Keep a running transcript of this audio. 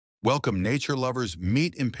Welcome, nature lovers.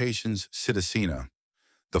 Meet Impatiens Psittacina,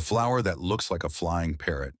 the flower that looks like a flying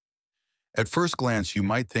parrot. At first glance, you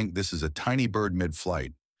might think this is a tiny bird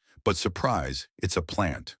mid-flight, but surprise, it's a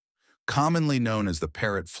plant. Commonly known as the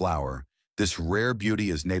parrot flower, this rare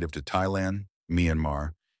beauty is native to Thailand,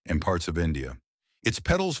 Myanmar, and parts of India. Its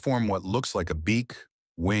petals form what looks like a beak,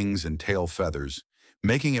 wings, and tail feathers,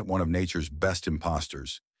 making it one of nature's best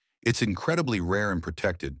imposters. It's incredibly rare and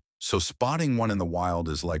protected, so spotting one in the wild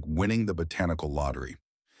is like winning the botanical lottery.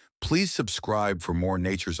 Please subscribe for more.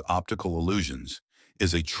 Nature's optical illusions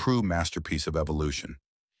is a true masterpiece of evolution.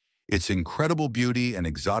 Its incredible beauty and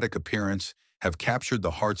exotic appearance have captured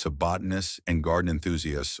the hearts of botanists and garden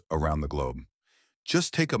enthusiasts around the globe.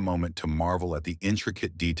 Just take a moment to marvel at the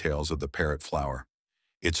intricate details of the parrot flower.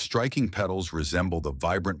 Its striking petals resemble the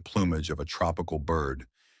vibrant plumage of a tropical bird,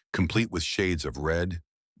 complete with shades of red,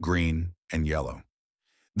 green, and yellow.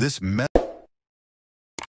 This